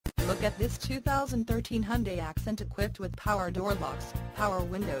Get this 2013 Hyundai Accent equipped with power door locks, power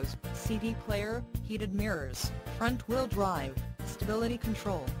windows, CD player, heated mirrors, front-wheel drive, stability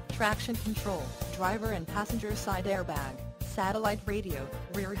control, traction control, driver and passenger side airbag, satellite radio,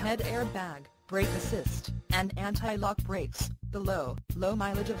 rear head airbag, brake assist, and anti-lock brakes. The low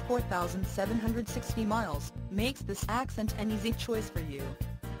mileage of 4,760 miles makes this Accent an easy choice for you.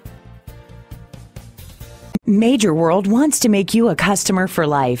 Major World wants to make you a customer for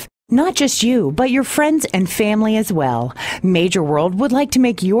life. Not just you, but your friends and family as well. Major World would like to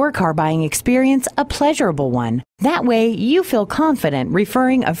make your car buying experience a pleasurable one. That way, you feel confident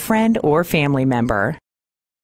referring a friend or family member.